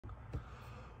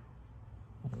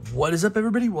What is up,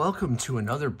 everybody? Welcome to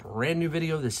another brand new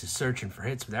video. This is Searching for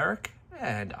Hits with Eric,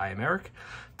 and I am Eric.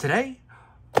 Today,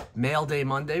 Mail Day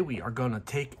Monday, we are going to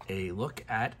take a look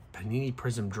at Panini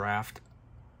Prizm Draft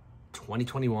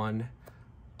 2021,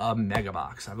 a mega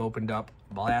box. I've opened up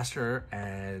blaster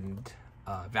and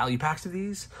value packs of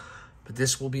these, but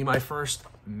this will be my first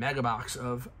mega box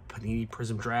of Panini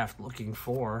Prizm Draft, looking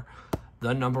for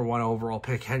the #1 overall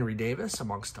pick, Henry Davis,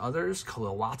 amongst others.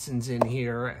 Khalil Watson's in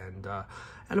here, and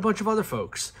a bunch of other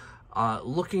folks.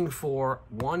 Looking for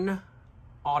one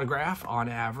autograph on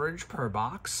average per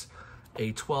box,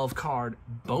 a 12-card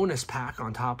bonus pack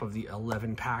on top of the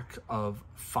 11 pack of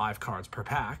 5 cards per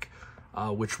pack,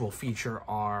 which will feature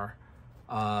our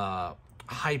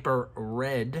hyper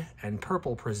red and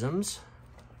purple prisms.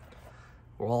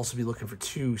 We'll also be looking for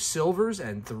 2 silvers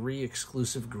and 3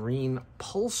 exclusive green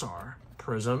pulsar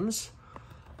prisms,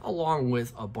 along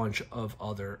with a bunch of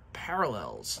other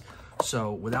parallels.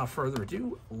 So without further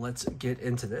ado, let's get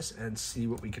into this and see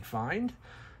what we can find.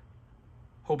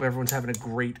 Hope everyone's having a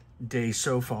great day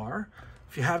so far.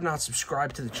 If you have not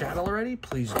subscribed to the channel already,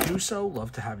 please do so.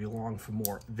 Love to have you along for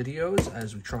more videos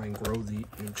as we try and grow the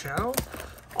new channel.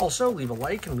 Also, leave a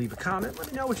like and leave a comment.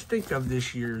 Let me know what you think of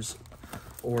this year's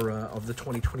or of the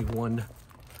 2021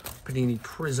 Panini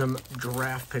Prizm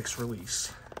Draft Picks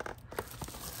release.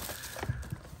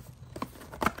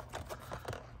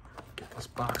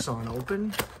 Box on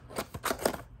open.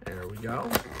 There we go.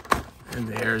 And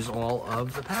there's all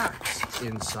of the packs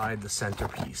inside the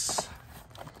centerpiece.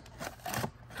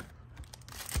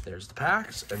 There's the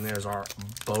packs, and there's our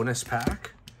bonus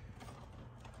pack.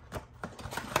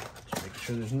 Just make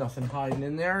sure there's nothing hiding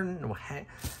in there.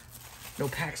 No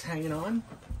packs hanging on.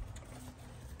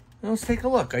 Now let's take a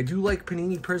look. I do like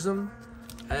Panini Prizm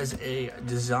as a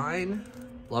design.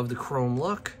 Love the chrome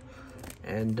look,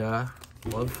 and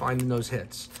love finding those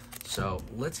hits. So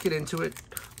let's get into it.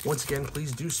 Once again,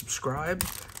 please do subscribe.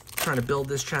 I'm trying to build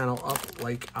this channel up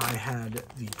like I had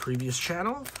the previous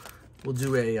channel. We'll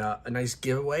do a nice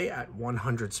giveaway at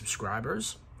 100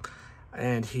 subscribers.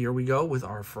 And here we go with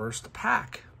our first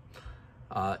pack.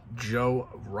 Joe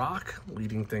Rock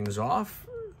leading things off.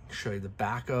 Show you the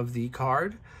back of the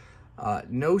card.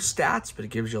 No stats, but it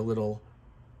gives you a little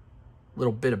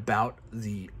bit about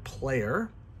the player.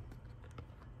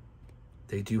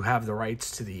 They do have the rights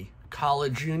to the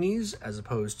college unis as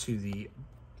opposed to the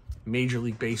Major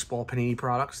League Baseball Panini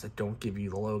products that don't give you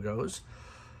the logos.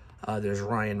 There's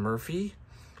Ryan Murphy,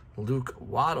 Luke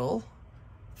Waddle,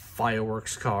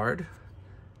 Fireworks card,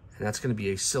 and that's going to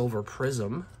be a silver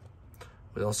prism.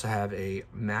 We also have a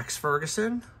Max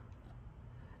Ferguson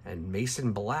and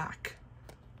Mason Black,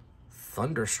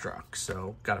 Thunderstruck.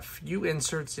 So got a few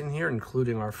inserts in here,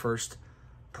 including our first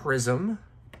prism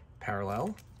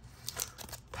parallel.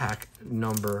 Pack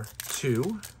number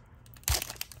 2.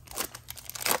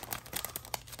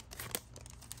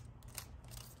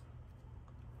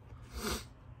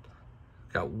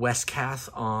 Got Wes Kath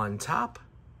on top.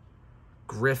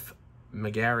 Griff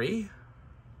McGarry.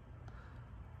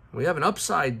 We have an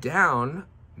upside down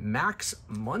Max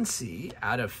Muncy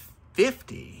out of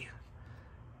 50.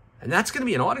 And that's going to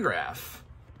be an autograph.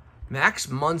 Max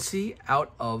Muncy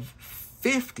out of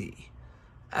 50.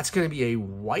 That's going to be a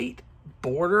white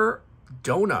border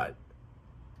donut.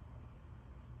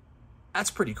 That's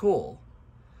pretty cool.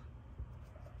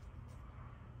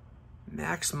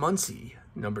 Max Muncy,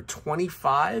 number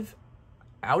 25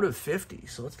 out of 50.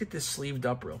 So let's get this sleeved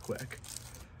up real quick.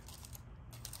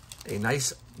 A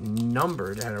nice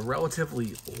numbered and a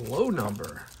relatively low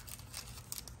number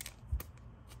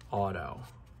auto.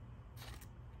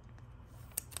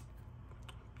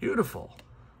 Beautiful.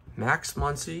 Max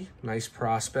Muncy, nice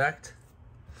prospect.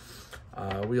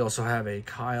 We also have a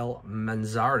Kyle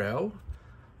Manzardo,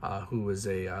 who is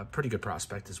a pretty good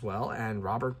prospect as well, and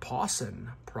Robert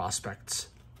Pawson prospects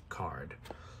card.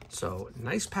 So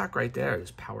nice pack right there.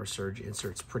 This Power Surge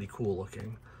insert's pretty cool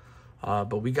looking.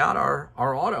 But we got our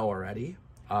auto already.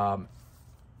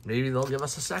 Maybe they'll give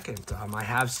us a second. I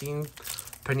have seen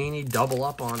Panini double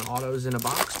up on autos in a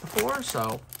box before,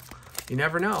 so you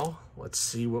never know. Let's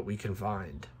see what we can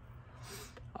find.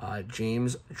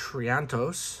 James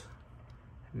Triantos,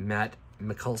 Matt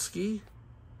Mikulski.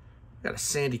 Got a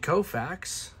Sandy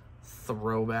Koufax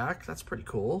throwback. That's pretty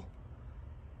cool.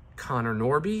 Connor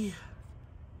Norby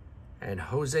and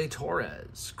Jose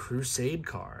Torres Crusade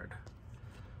card.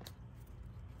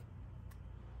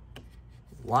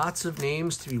 Lots of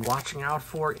names to be watching out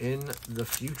for in the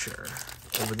future.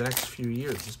 Over the next few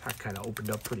years, this pack kind of opened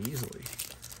up pretty easily.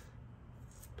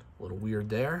 A little weird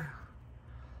there.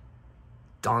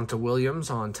 Donta Williams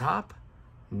on top.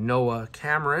 Noah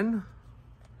Cameron.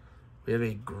 We have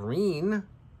a green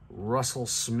Russell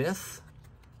Smith.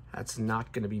 That's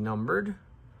not going to be numbered,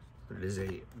 but it is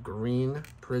a green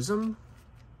Prism.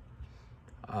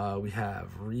 We have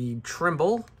Reed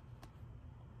Trimble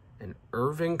and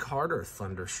Irving Carter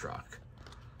Thunderstruck.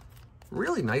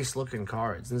 Really nice looking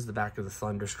cards. This is the back of the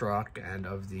Thunderstruck and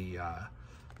of the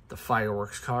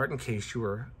Fireworks card, in case you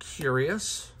were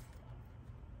curious.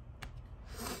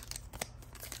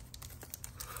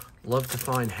 Love to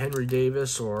find Henry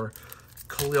Davis or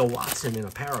Khalil Watson in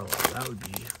a parallel. That would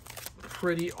be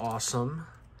pretty awesome.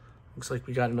 Looks like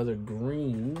we got another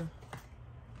green.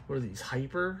 What are these?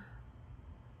 Hyper?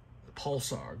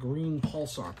 Pulsar. Green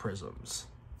Pulsar Prisms.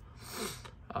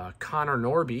 Connor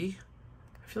Norby.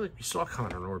 I feel like we saw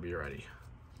Connor Norby already.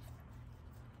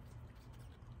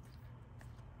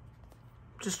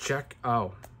 Just check.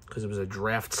 Oh, because it was a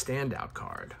draft standout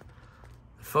card.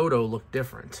 The photo looked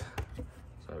different.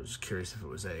 So I was just curious if it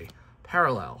was a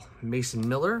parallel. Mason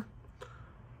Miller.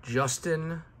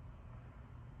 Justin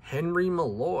Henry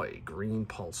Malloy, Green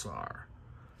Pulsar.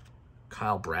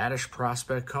 Kyle Bradish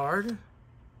prospect card.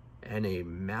 And a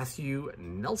Matthew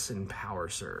Nelson Power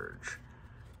Surge.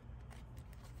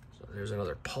 So there's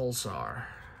another Pulsar.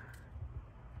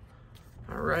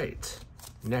 All right,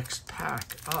 next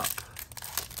pack up.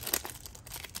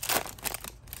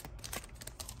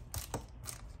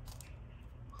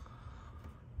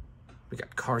 We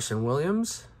got Carson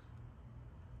Williams,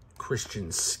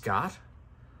 Christian Scott,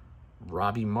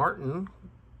 Robbie Martin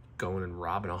going and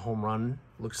robbing a home run,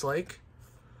 looks like.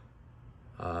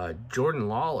 Jordan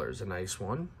Lawler's a nice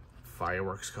one,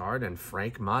 Fireworks card, and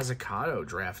Frank Mazzucato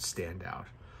draft standout.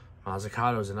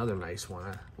 Mazzicato's another nice one.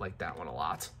 I like that one a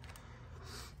lot.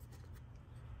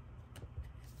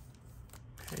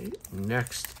 Okay,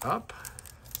 next up.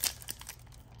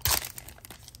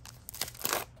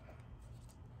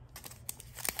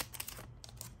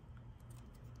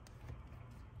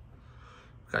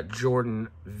 Got Jordan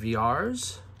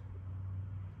VRs.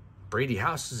 Brady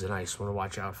House is a nice one to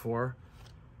watch out for.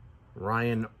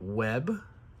 Ryan Webb.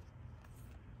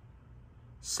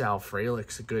 Sal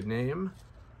Frelick's a good name.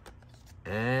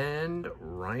 And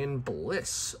Ryan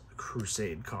Bliss,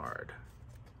 Crusade card.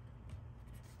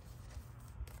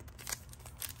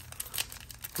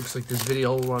 Looks like this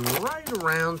video will run right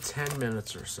around 10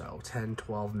 minutes or so. 10,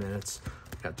 12 minutes.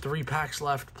 Got 3 packs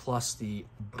left plus the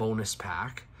bonus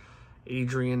pack.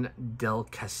 Adrian Del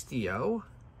Castillo,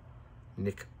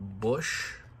 Nick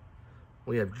Bush.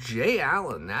 We have Jay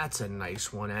Allen. That's a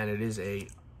nice one, and it is a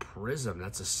Prism.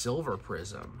 That's a silver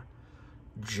Prism.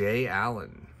 Jay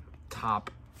Allen, top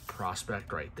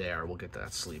prospect right there. We'll get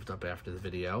that sleeved up after the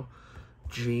video.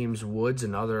 James Woods,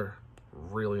 another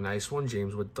really nice one.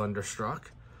 James Wood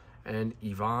Thunderstruck. And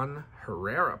Ivan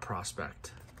Herrera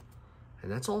prospect.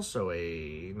 And that's also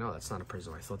a, no, that's not a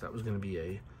Prism. I thought that was going to be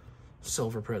a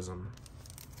silver Prism.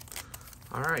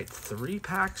 All right, 3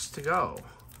 packs to go.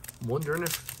 Wondering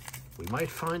if we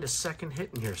might find a second hit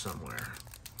in here somewhere.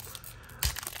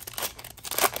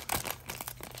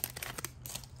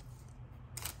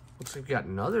 Looks like we got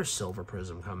another silver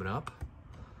Prism coming up.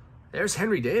 There's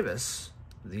Henry Davis,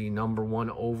 the #1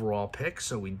 overall pick.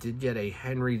 So we did get a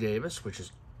Henry Davis, which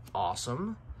is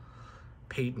awesome.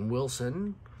 Peyton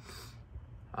Wilson.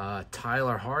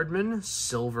 Tyler Hardman,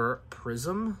 silver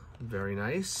Prism, very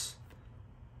nice.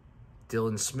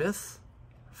 Dylan Smith,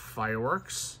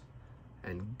 Fireworks,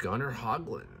 and Gunnar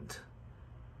Hoglund,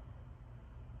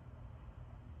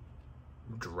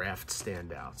 draft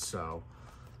standout. So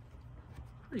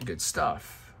pretty good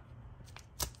stuff.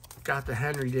 Got the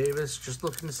Henry Davis, just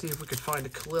looking to see if we could find a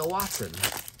Khalil Watson.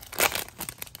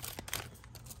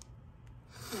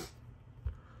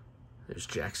 There's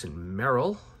Jackson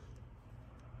Merrill.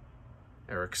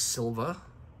 Eric Silva,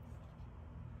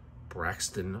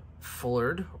 Braxton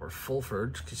Fullard, or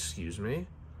Fulford, excuse me.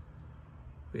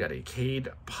 We got a Cade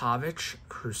Pavich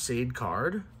Crusade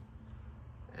card,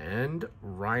 and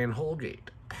Ryan Holgate,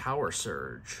 Power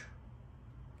Surge.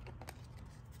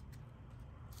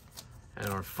 And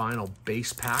our final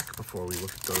base pack before we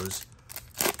look at those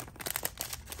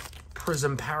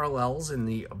Prism parallels in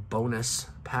the bonus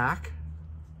pack.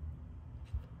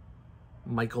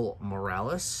 Michael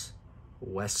Morales,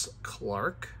 Wes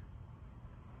Clark,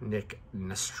 Nick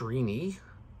Nastrini.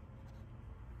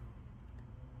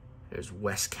 There's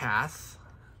Wes Kath,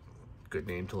 good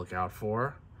name to look out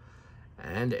for.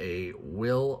 And a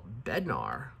Will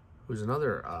Bednar, who's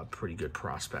another pretty good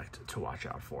prospect to watch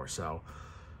out for. So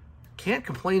can't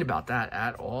complain about that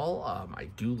at all. I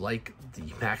do like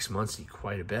the Max Muncy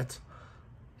quite a bit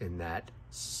in that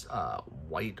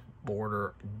white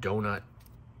border donut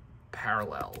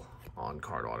parallel on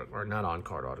card auto, or not on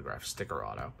card autograph, sticker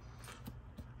auto.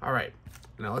 All right,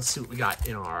 now let's see what we got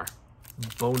in our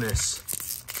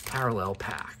bonus parallel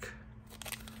pack.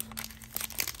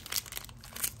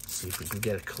 See if we can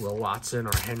get a Khalil Watson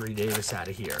or Henry Davis out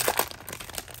of here.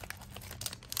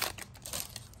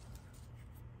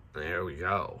 There we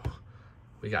go.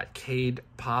 We got Cade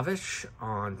Pavish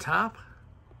on top.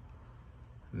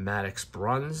 Maddox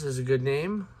Bruns is a good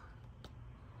name.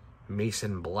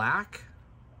 Mason Black.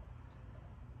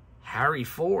 Harry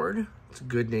Ford, it's a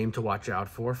good name to watch out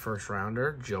for, first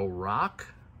rounder. Joe Rock.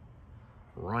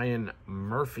 Ryan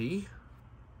Murphy.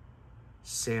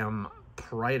 Sam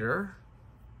Prider.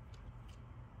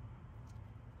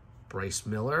 Bryce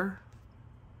Miller.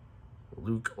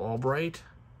 Luke Albright.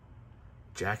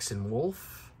 Jackson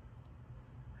Wolf.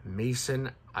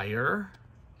 Mason Iyer.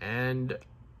 And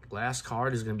last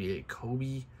card is going to be a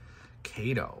Kobe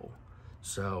Cato.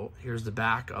 So here's the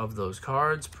back of those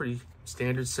cards. Pretty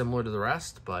standard, similar to the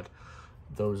rest, but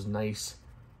those nice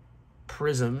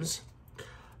prisms.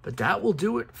 But that will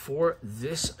do it for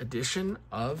this edition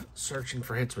of Searching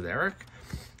for Hits with Eric,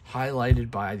 highlighted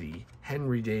by the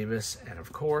Henry Davis and,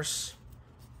 of course,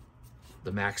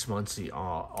 the Max Muncy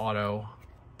auto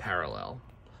parallel.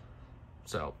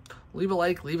 So leave a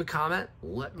like, leave a comment.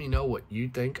 Let me know what you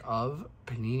think of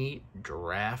Panini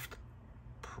Draft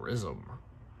Prizm.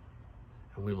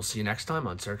 And we will see you next time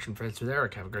on Searching for Hits with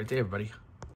Eric. Have a great day, everybody.